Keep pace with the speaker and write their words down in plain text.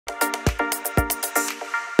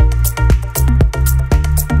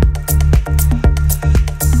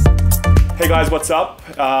guys, what's up?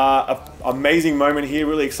 Amazing moment here.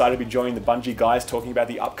 Really excited to be joining the Bungie guys talking about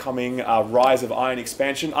the upcoming Rise of Iron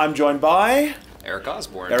expansion. I'm joined by Eric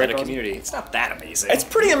Osborne, head of community. It's not that amazing. It's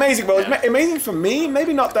pretty amazing. Well, it's amazing for me.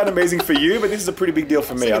 Maybe not that amazing for you, but this is a pretty big deal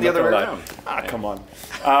for me. I'm the other way around. Come on.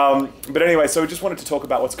 But anyway, so we just wanted to talk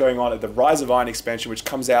about what's going on at the Rise of Iron expansion, which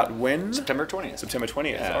comes out when? September 20th. September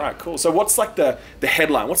 20th. Yeah. All right, cool. So what's like the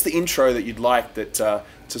headline? What's the intro that you'd like that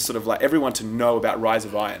to sort of like everyone to know about Rise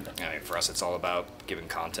of Iron? I mean, for us, it's all about giving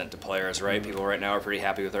content to players, right? People right now are pretty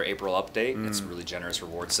happy with our April update. It's a really generous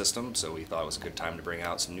reward system, so we thought it was a good time to bring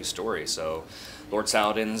out some new stories. So Lord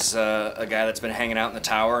Saladin's a guy that's been hanging out in the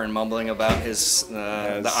tower and mumbling about his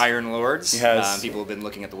the Iron Lords. People have been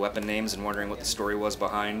looking at the weapon names and wondering what the story was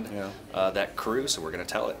behind that crew, so we're going to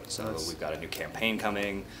tell it. So we've got a new campaign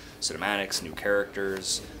coming, cinematics, new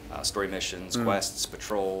characters, story missions, quests,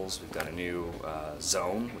 patrols. We've got a new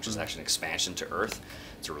zone, which is actually an expansion to Earth.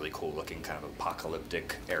 It's a really cool looking kind of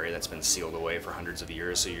apocalyptic area that's been sealed away for hundreds of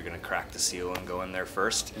years, so you're going to crack the seal and go in there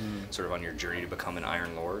first, sort of on your journey to become an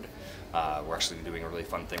Iron Lord. We're actually doing a really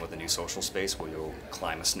fun thing with a new social space where you'll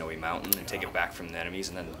climb a snowy mountain and take it back from the enemies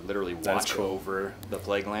and then literally watch over the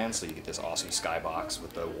Plague Land, so you get this awesome skybox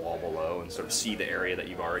with the wall below and sort of see the area that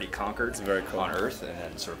you've already conquered on Earth and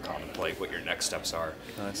then sort of contemplate what your next steps are.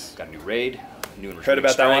 Nice. Got a new raid, new and Heard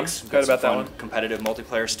about strikes. that one. Heard about that one. Competitive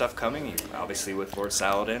multiplayer stuff coming. Obviously with Lord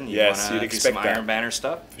Saladin, you yes, want you'd to do expect some that. Iron Banner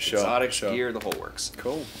stuff, for sure, exotics, gear, the whole works.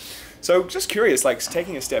 Cool. So just curious, like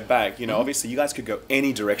taking a step back, you know, obviously you guys could go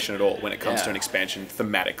any direction at all when it comes to an expansion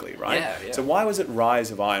thematically, right? So why was it Rise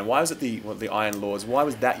of Iron? Why was it the Iron Lords? Why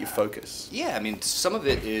was that your focus? Yeah, I mean, some of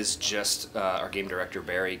it is just our game director,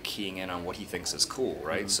 Barry, keying in on what he thinks is cool,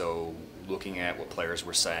 right? So looking at what players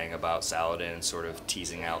were saying about Saladin and sort of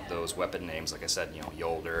teasing out those weapon names, like I said, you know,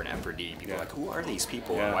 Yolder and Emperor-D. People are like, who are these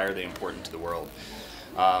people and why are they important to the world?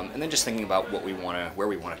 And then just thinking about what we where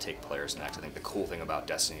we want to take players next. I think the cool thing about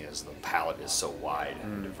Destiny is the palette is so wide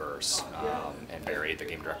and diverse. And Barry, the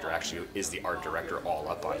game director, actually is the art director all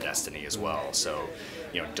up on Destiny as well. So,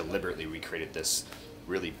 you know, deliberately we created this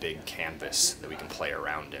really big canvas that we can play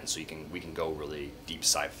around in, so we can go really deep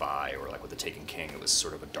sci-fi, or like with the Taken King, it was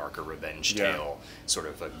sort of a darker revenge tale, sort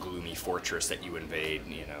of a gloomy fortress that you invade,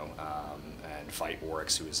 you know, and fight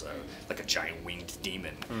Oryx, who is like a giant winged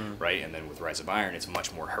demon, right? And then with Rise of Iron, it's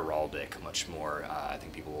much more heraldic, much more. I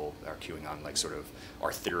think people are queuing on like sort of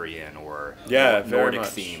Arthurian or Nordic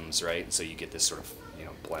themes, right? So you get this sort of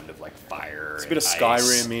blend of like fire. It's a bit of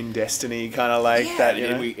Skyrim in Destiny, kind of like that. You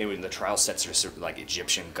know? And the trial sets are sort of like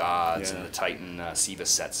Egyptian gods, and the Titan Siva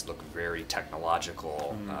sets look very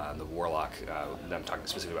technological. The Warlock, I'm talking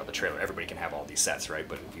specifically about the trailer. Everybody can have all these sets, right?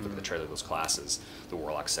 But if you look at the trailer, those classes, the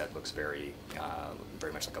Warlock set looks very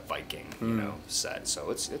much like a Viking, you know, set.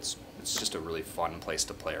 So it's just a really fun place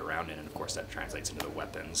to play around in, and of course that translates into the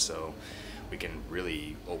weapons. So we can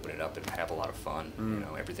really open it up and have a lot of fun. You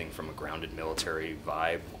know, everything from a grounded military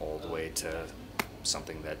vibe all the way to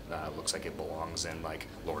something that looks like it belongs in like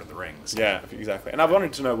Lord of the Rings. Yeah, exactly. And I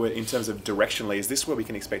wanted to know, in terms of directionally, is this where we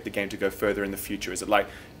can expect the game to go further in the future? Is it like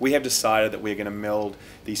we have decided that we're going to meld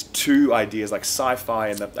these two ideas, like sci-fi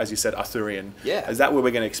and, as you said, Arthurian? Yeah. Is that where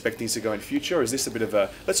we're going to expect things to go in future, or is this a bit of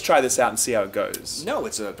a, let's try this out and see how it goes? No,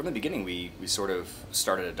 it's from the beginning we sort of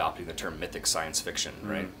started adopting the term mythic science fiction,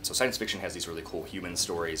 right? So science fiction has these really cool human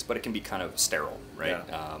stories, but it can be kind of sterile, right?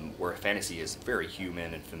 Where fantasy is very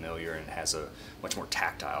human and familiar and has a much more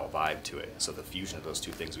tactile vibe to it. So the fusion of those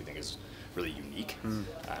two things we think is really unique,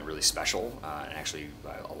 really special, and actually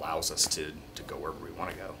allows us to go wherever we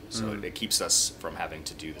want to go. So it keeps us from having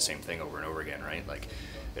to do the same thing over and over again, right? Like,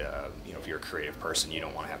 you know, if you're a creative person, you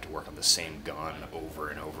don't want to have to work on the same gun over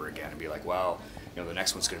and over again and be like, well, you know, the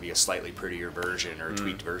next one's going to be a slightly prettier version or a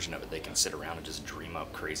tweaked version of it. They can sit around and just dream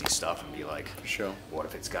up crazy stuff and be like, what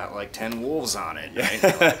if it's got like 10 wolves on it? Right?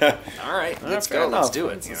 Like, all right, let's go, let's do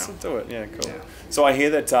it. Let's do it. Yeah, cool. So I hear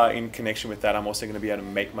that in connection with that, I'm also going to be able to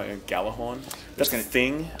make my own Galahorn. That's a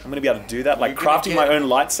thing. I'm going to be able to do that, like crafting my own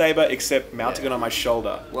lightsaber, except mounting it on my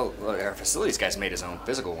shoulder. Well, our facilities guy's made his own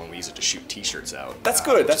physical one. We use it to shoot T-shirts out. That's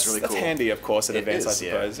good. That's really cool. That's handy, of course, at events, I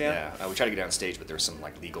suppose. Yeah. We tried to get on stage, but there was some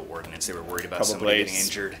like legal ordinance. They were worried about somebody getting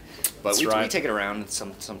injured. But we take it around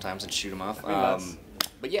sometimes and shoot them off.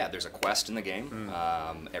 But yeah, there's a quest in the game.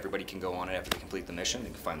 Everybody can go on it after they complete the mission. They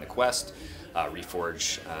can find the quest.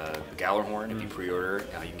 Reforge Gallarhorn. If you pre-order,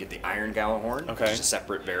 you can get the Iron Gallarhorn, which is a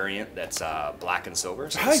separate variant that's black and silver.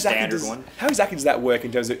 So how exactly does that work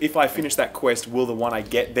in terms of if I finish that quest, will the one I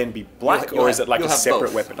get then be black, or is it like a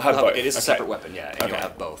separate weapon? It is a separate weapon, yeah. And you'll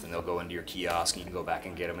have both, and they'll go into your kiosk, and you can go back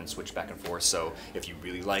and get them and switch back and forth. So if you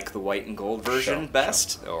really like the white and gold version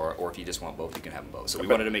best, or if you just want both, you can have them both. So we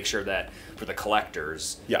wanted to make sure that for the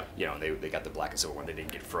collectors, they got the black and silver one. They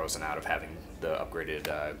didn't get frozen out of having the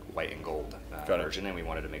upgraded white and gold version, and we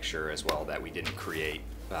wanted to make sure as well that we didn't create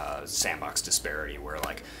sandbox disparity where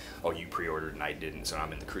like, oh, you pre-ordered and I didn't, so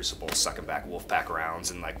I'm in the Crucible sucking back Wolfpack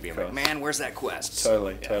rounds and like being like, man, where's that quest?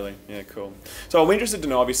 Totally. Yeah, cool. So I'm interested to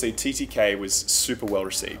know, obviously TTK was super well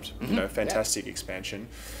received, fantastic expansion.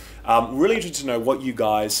 Really interested to know what you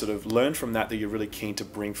guys sort of learned from that you're really keen to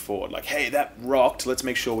bring forward. Like, hey, that rocked, let's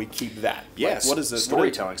make sure we keep that. Yes, what is the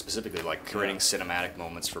storytelling specifically, like creating cinematic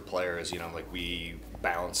moments for players, like we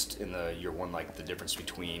balanced in the year one, like the difference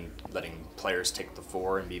between letting players take the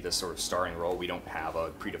fore and be this sort of starring role. We don't have a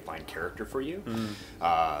predefined character for you. And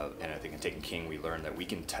I think in Taken King we learned that we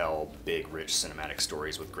can tell big, rich cinematic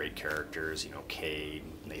stories with great characters, Cade,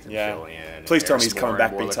 Nathan Fillion. Please tell me he's coming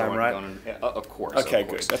back big time, right? Of course. Okay, of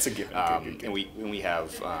course. Good. That's a given. Good. And we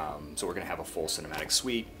have, so we're going to have a full cinematic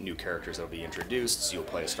suite, new characters that will be introduced, so you'll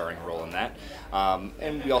play a starring role in that.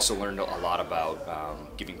 And we also learned a lot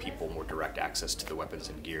about giving people more direct access to the weapons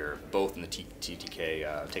and gear, both in the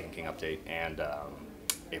TTK Taken King update and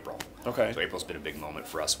April. Okay. So April's been a big moment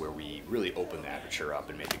for us where we really opened the aperture up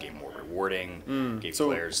and made the game more rewarding, gave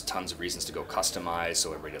players tons of reasons to go customize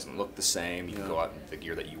so everybody doesn't look the same. You can go out in the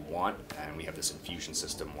gear that you want, and we have this infusion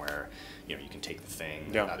system where you can take the thing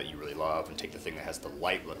that you really love and take the thing that has the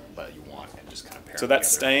light that you want and just kind of pair So them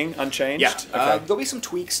that's together. Staying unchanged? Yeah. There'll be some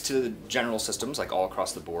tweaks to the general systems, like all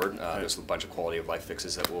across the board. There's a bunch of quality of life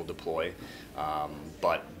fixes that we'll deploy,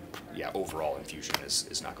 but yeah, overall Infusion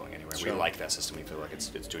is not going anywhere. We like that system. We feel like it's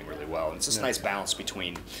doing really well. And it's just a nice balance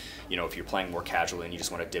between, if you're playing more casually and you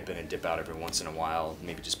just want to dip in and dip out every once in a while,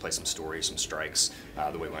 maybe just play some stories, some strikes.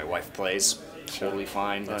 The way my wife plays, totally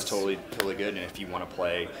fine. That's totally good. And if you want to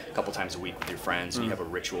play a couple times a week with your friends and you have a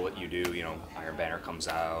ritual that you do, Iron Banner comes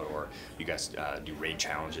out, or you guys do raid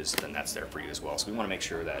challenges, then that's there for you as well. So we want to make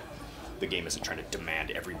sure that the game isn't trying to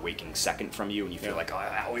demand every waking second from you and you feel like, oh,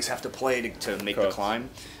 I always have to play to make the climb.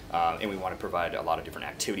 And we want to provide a lot of different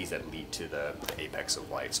activities that lead to the apex of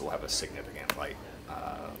light, so we'll have a significant light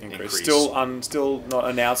increase. Still not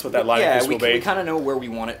announced what that light increase will be? We kind of know where we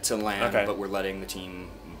want it to land, but we're letting the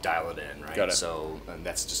team dial it in, right? Got it. So and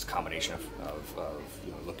that's just a combination of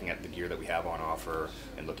looking at the gear that we have on offer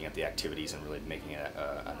and looking at the activities and really making it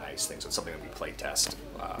a nice thing. So it's something that we play test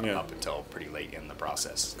up until pretty late in the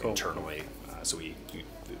process internally. So we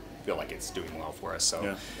feel like it's doing well for us.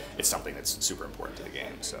 So it's something that's super important to the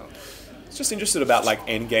game. So. Just interested about like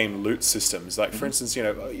end game loot systems. Like for instance,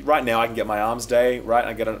 right now I can get my arms day, right?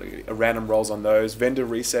 I get a random rolls on those. Vendor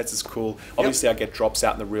resets is cool. Obviously I get drops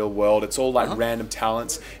out in the real world. It's all like random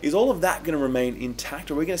talents. Is all of that going to remain intact,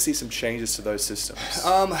 or are we going to see some changes to those systems?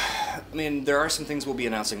 I mean, there are some things we'll be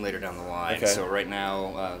announcing later down the line. Okay. So right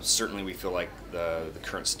now, certainly we feel like the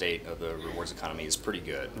current state of the rewards economy is pretty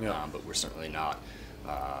good, but we're certainly not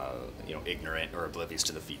ignorant or oblivious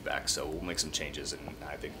to the feedback. So we'll make some changes, and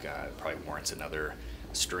I think it probably warrants another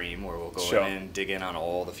stream where we'll go in and dig in on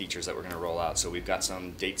all the features that we're going to roll out. So we've got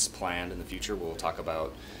some dates planned in the future. We'll talk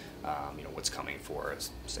about what's coming for,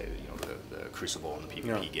 say, the Crucible and the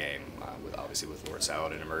PvP game, obviously with Lord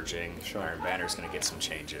Saladin emerging. Iron Banner's going to get some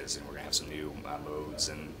changes, and we're going to have some new modes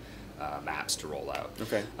and maps to roll out.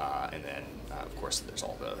 Okay. And then, of course, there's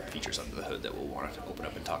all the features under the hood that we'll want to open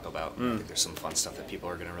up and talk about. I think there's some fun stuff that people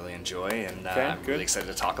are going to really enjoy, and I'm really excited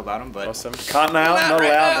to talk about them. But awesome. Can't now, not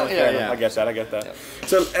allowed. Yeah. I get that. Yep.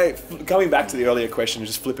 So, coming back to the earlier question,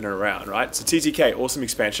 just flipping it around, right? So TTK, awesome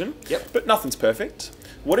expansion. Yep. But nothing's perfect.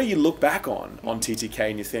 What do you look back on TTK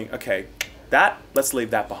and you think, okay, let's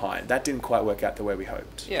leave that behind. That didn't quite work out the way we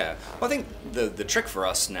hoped. Yeah. Well, I think the trick for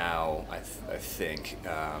us now, I think,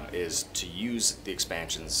 is to use the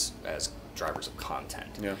expansions as drivers of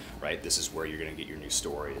content. Yeah. Right? This is where you're going to get your new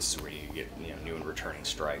story. This is where you get new and returning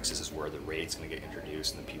strikes. This is where the raid's going to get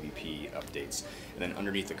introduced and the PvP updates. And then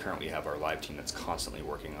underneath the current, we have our live team that's constantly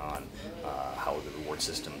working on how the reward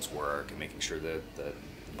systems work and making sure that the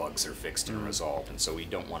bugs are fixed and resolved, and so we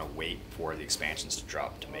don't want to wait for the expansions to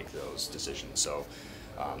drop to make those decisions. So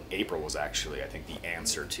April was actually, I think, the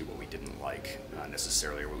answer to what we didn't like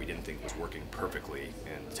necessarily, or what we didn't think was working perfectly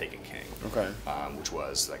in Taken King. Okay. Which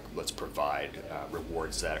was like, let's provide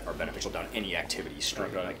rewards that are beneficial down any activity stream.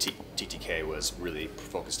 Okay. Like TTK was really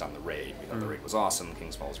focused on the raid. We thought the raid was awesome.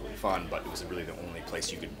 King's Fall was really fun, but it was really the only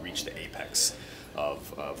place you could reach the apex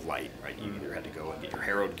of light. Right. You either had to go and get your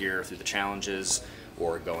Herald gear through the challenges,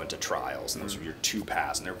 or go into trials, and those were your two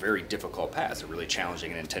paths, and they're very difficult paths. They're really challenging,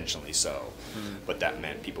 and intentionally so. But that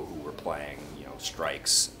meant people who were playing,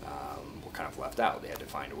 strikes, were kind of left out. They had to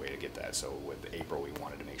find a way to get that. So with April, we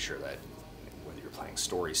wanted to make sure that whether you're playing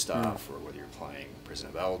story stuff or whether you're playing Prison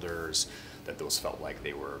of Elders, that those felt like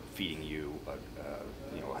they were feeding you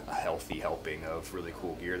a healthy helping of really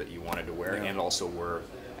cool gear that you wanted to wear, and also were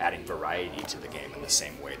adding variety to the game in the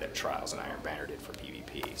same way that Trials and Iron Banner did for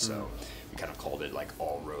PvP. So we kind of called it like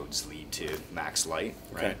all roads lead to max light,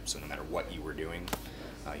 right? Okay. So no matter what you were doing,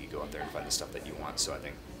 you go out there and find the stuff that you want. So I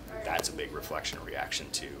think that's a big reflection or reaction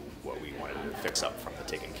to what we wanted to fix up from the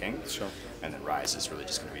Taken King. Sure. And then Rise is really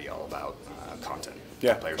just going to be all about content.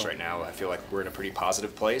 Yeah, Players cool. right now, I feel like we're in a pretty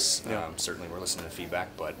positive place. Yeah. Certainly we're listening to feedback,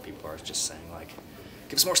 but people are just saying like,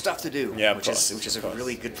 give us more stuff to do. Yeah, which is a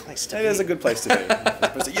really good place to be. It is a good place to be. As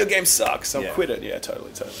opposed to, your game sucks, so quit it. Yeah,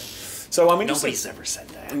 totally. So I'm interested. Nobody's ever said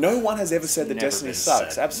that. No one has ever said that Never Destiny been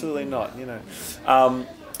sucks. said. Absolutely not.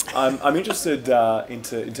 I'm interested in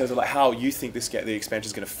terms of like how you think the expansion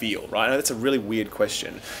is going to feel, right? I know that's a really weird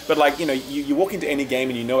question, but like you walk into any game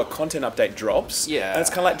and a content update drops, and it's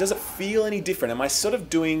kind of like, does it feel any different? Am I sort of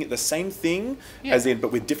doing the same thing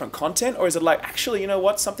but with different content, or is it like, actually,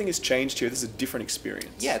 something has changed here? This is a different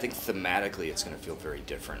experience. Yeah, I think thematically it's going to feel very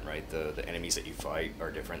different, right? The enemies that you fight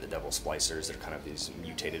are different. The Devil Splicers, they're kind of these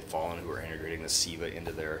mutated Fallen who are integrating the Siva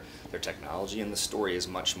into their technology, and the story is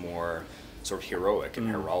much more sort of heroic and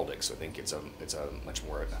heraldic, so I think it's a much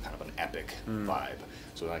more kind of an epic vibe.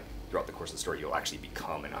 So like throughout the course of the story, you'll actually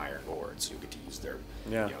become an Iron Lord, so you'll get to use their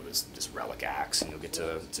this relic axe, and you'll get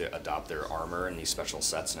to adopt their armor in these special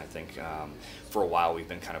sets. And I think for a while we've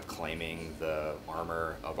been kind of claiming the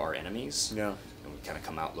armor of our enemies. Yeah. And we kind of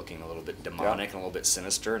come out looking a little bit demonic and a little bit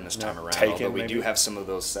sinister, and this time around, although we do have some of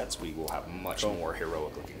those sets, we will have much more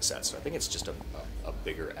heroic looking sets. So I think it's just a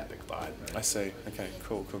bigger epic vibe. Right? I see. Okay,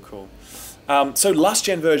 cool. So last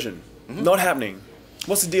gen version, not happening.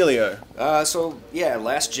 What's the dealio?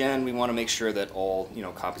 Last gen, we want to make sure that all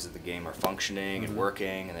copies of the game are functioning and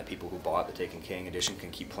working, and that people who bought the Taken King edition can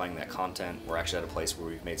keep playing that content. We're actually at a place where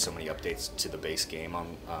we've made so many updates to the base game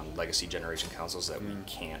on legacy generation consoles that we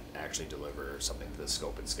can't actually deliver something to the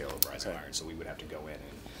scope and scale of Rise of Iron. So we would have to go in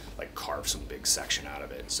and like carve some big section out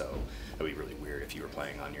of it. So it'd be really weird if you were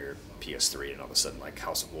playing on your PS3 and all of a sudden like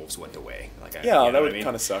House of Wolves went away. Like that would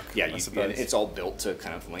kind of suck. Yeah, it's all built to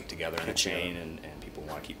kind of link together in a chain, and people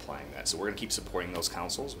want to keep playing that. So we're going to keep supporting those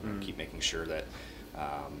consoles. We're going to keep making sure that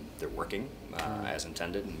they're working as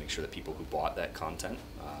intended, and make sure that people who bought that content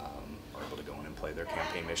are able to go in and play their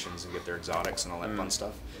campaign missions and get their exotics and all that fun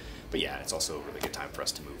stuff. But yeah, it's also a really good time for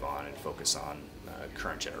us to move on and focus on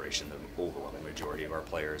current generation. The overwhelming majority of our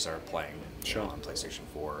players are playing on PlayStation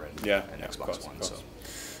 4 and Xbox One.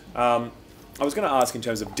 So. I was going to ask in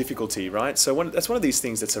terms of difficulty, right? So that's one of these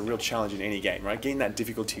things that's a real challenge in any game, right? Getting that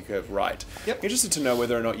difficulty curve right. Yep. Interested to know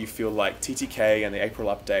whether or not you feel like TTK and the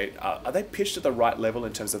April update, are they pitched at the right level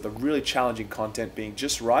in terms of the really challenging content being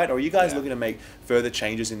just right? Or are you guys looking to make further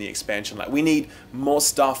changes in the expansion? Like, we need more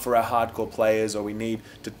stuff for our hardcore players, or we need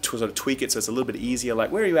to sort of tweak it so it's a little bit easier.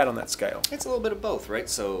 Like, where are you at on that scale? It's a little bit of both, right?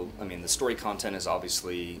 So, I mean, the story content is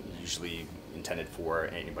obviously usually intended for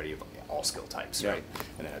anybody of all skill types, right?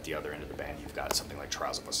 And then at the other end of the band, you've got something like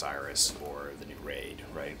Trials of Osiris or the new Raid,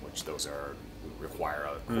 right? Which those require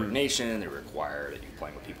coordination. They require that you're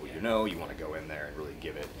playing with people you know. You want to go in there and really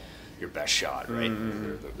give it your best shot, right?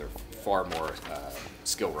 They're far more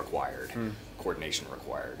skill required, coordination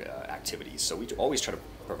required activities. So we always try to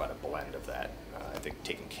provide a blend of that. I think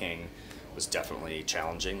Taken King was definitely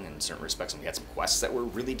challenging in certain respects, and we had some quests that were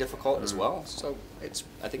really difficult as well. So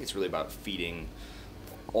I think it's really about feeding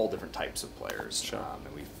all different types of players.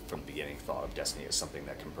 And we, from the beginning, thought of Destiny as something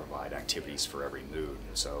that can provide activities for every mood.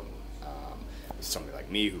 And so somebody like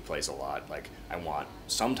me who plays a lot, like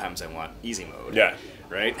sometimes I want easy mode. Yeah.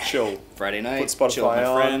 Right? Chill. Friday night, put Spotify chill with my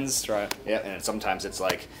on. friends. That's right. Yeah, and sometimes it's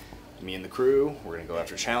like me and the crew, we're going to go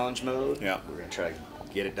after challenge mode. Yeah. We're going to try to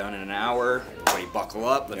get it done in an hour. Everybody buckle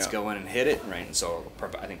up. Let's go in and hit it. Right. And so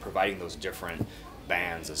I think providing those different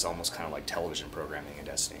bands is almost kind of like television programming in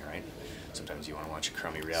Destiny, right? Sometimes you want to watch a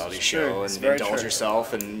crummy reality show and indulge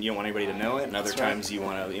yourself, and you don't want anybody to know it. And other times you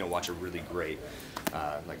want to watch a really great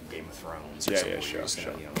like Game of Thrones or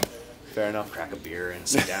something. Fair enough. Crack a beer and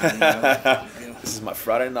sit down. You know. This is my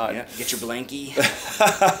Friday night. Yeah, get your blankie.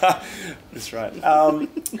 That's right.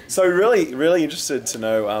 So really interested to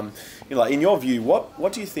know, you know, like in your view,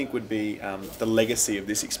 what do you think would be the legacy of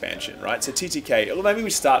this expansion, right? So TTK, well, maybe we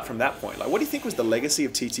start from that point. Like, what do you think was the legacy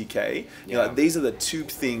of TTK? You know, like, these are the two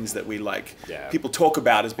things that we like. People talk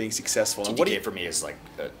about as being successful. And TTK for me is like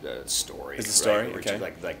a story. It's a story, right? Okay.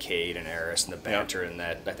 Like Cade and Eris and the banter, and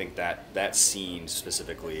that I think that scene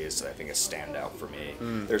specifically is, I think, a standout for me.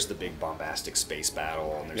 There's the big bombastic space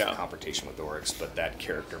battle, and there's the confrontation with orcs, but that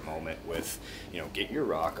character moment with, you know, get your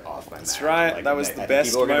rock off my map. That's right. Like, that was the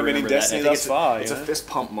best moment in Destiny thus far. It's a fist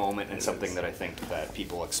pump moment, and something that I think that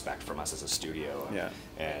people expect from us as a studio.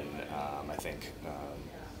 And I think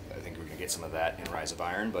we're gonna get some of that in Rise of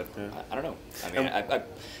Iron, but I don't know. I mean,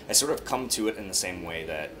 I sort of come to it in the same way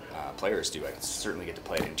that players do. I certainly get to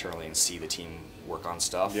play it internally and see the team work on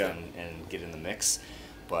stuff and get in the mix.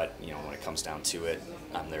 But you know, when it comes down to it,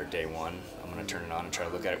 I'm there day one. I'm gonna turn it on and try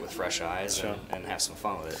to look at it with fresh eyes and have some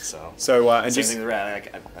fun with it. So and same thing with Red.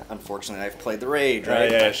 Unfortunately, I've played the Raid,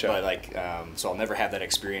 right? But like, so I'll never have that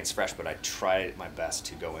experience fresh. But I try my best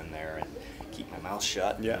to go in there and keep my mouth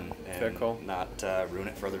shut and Fair call. Not ruin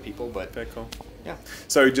it for other people. But fair call. Yeah.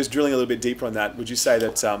 So just drilling a little bit deeper on that, would you say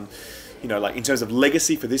that you know, like in terms of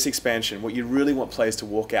legacy for this expansion, what you really want players to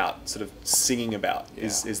walk out sort of singing about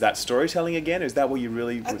is that storytelling again? Is that what you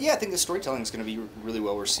really? Yeah, I think the storytelling is going to be really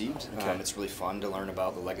well received. It's really fun to learn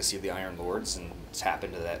about the legacy of the Iron Lords and tap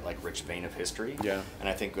into that like rich vein of history. Yeah. And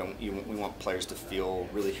I think we want players to feel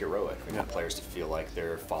really heroic. We want players to feel like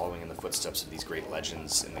they're following in the footsteps of these great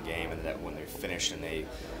legends in the game, and that when they're finished and they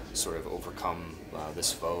sort of overcome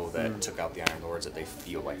this foe that took out the Iron Lords, that they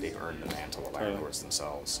feel like they've earned the mantle of Iron Lords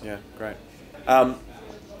themselves. Yeah, great.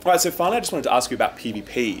 Right, so finally I just wanted to ask you about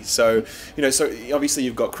PvP. So, you know, so obviously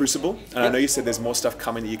you've got Crucible, and I know you said there's more stuff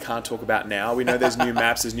coming that you can't talk about now. We know there's new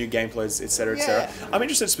maps, there's new gameplays, etc., etc. I'm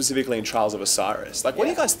interested specifically in Trials of Osiris. Like, what do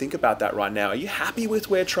you guys think about that right now? Are you happy with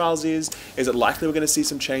where Trials is? Is it likely we're going to see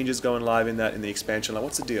some changes going live in the expansion? Like,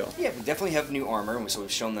 what's the deal? Yeah, we definitely have new armor, so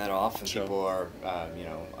we've shown that off, and people are, you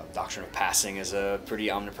know, Doctrine of Passing is a pretty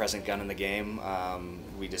omnipresent gun in the game.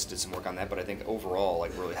 We just did some work on that, but I think overall,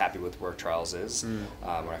 like, we're really happy with where Trials is.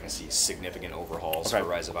 We're not going to see significant overhauls for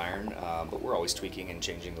Rise of Iron, but we're always tweaking and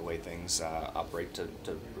changing the way things operate to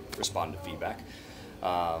respond to feedback.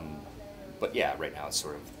 But yeah, right now it's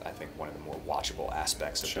sort of, I think, one of the more watchable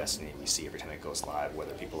aspects of Destiny. We see every time it goes live,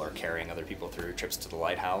 whether people are carrying other people through trips to the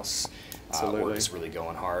lighthouse, or just really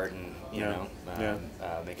going hard and you know,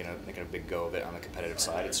 making a big go of it on the competitive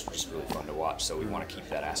side. It's just really fun to watch. So we want to keep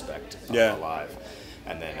that aspect alive.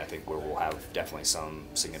 And then I think where we'll have definitely some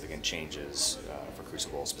significant changes for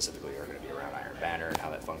Crucible specifically are going to be around Iron Banner and how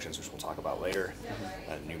that functions, which we'll talk about later.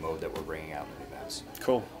 A new mode that we're bringing out in the new maps.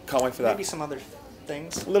 Cool. Can't wait for that. Maybe some other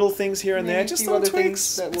things. Little things here and there. Just little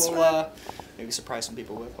tweaks that will maybe surprise some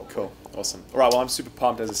people with. Cool. Awesome. All right, well, I'm super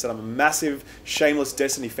pumped. As I said, I'm a massive, shameless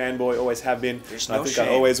Destiny fanboy. Always have been. There's and no I think shame.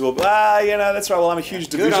 I always will. You know, that's right. Well, I'm a huge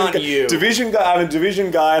division guy. I'm a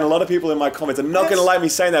division guy, and a lot of people in my comments are not going to like me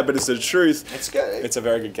saying that, but it's the truth. It's good. It's a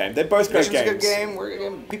very good game. They're both great games. It's a good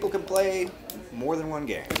game. People can play more than one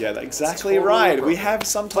game. Yeah, exactly right. We have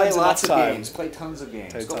sometimes lots enough of time. games. Play tons of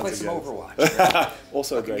games. Go play some Overwatch.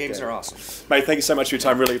 Also a great game. Games are awesome. Mate, thank you so much for your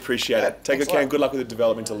time. Really appreciate it. Take good care and good luck with the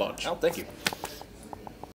development to launch. Oh, thank you.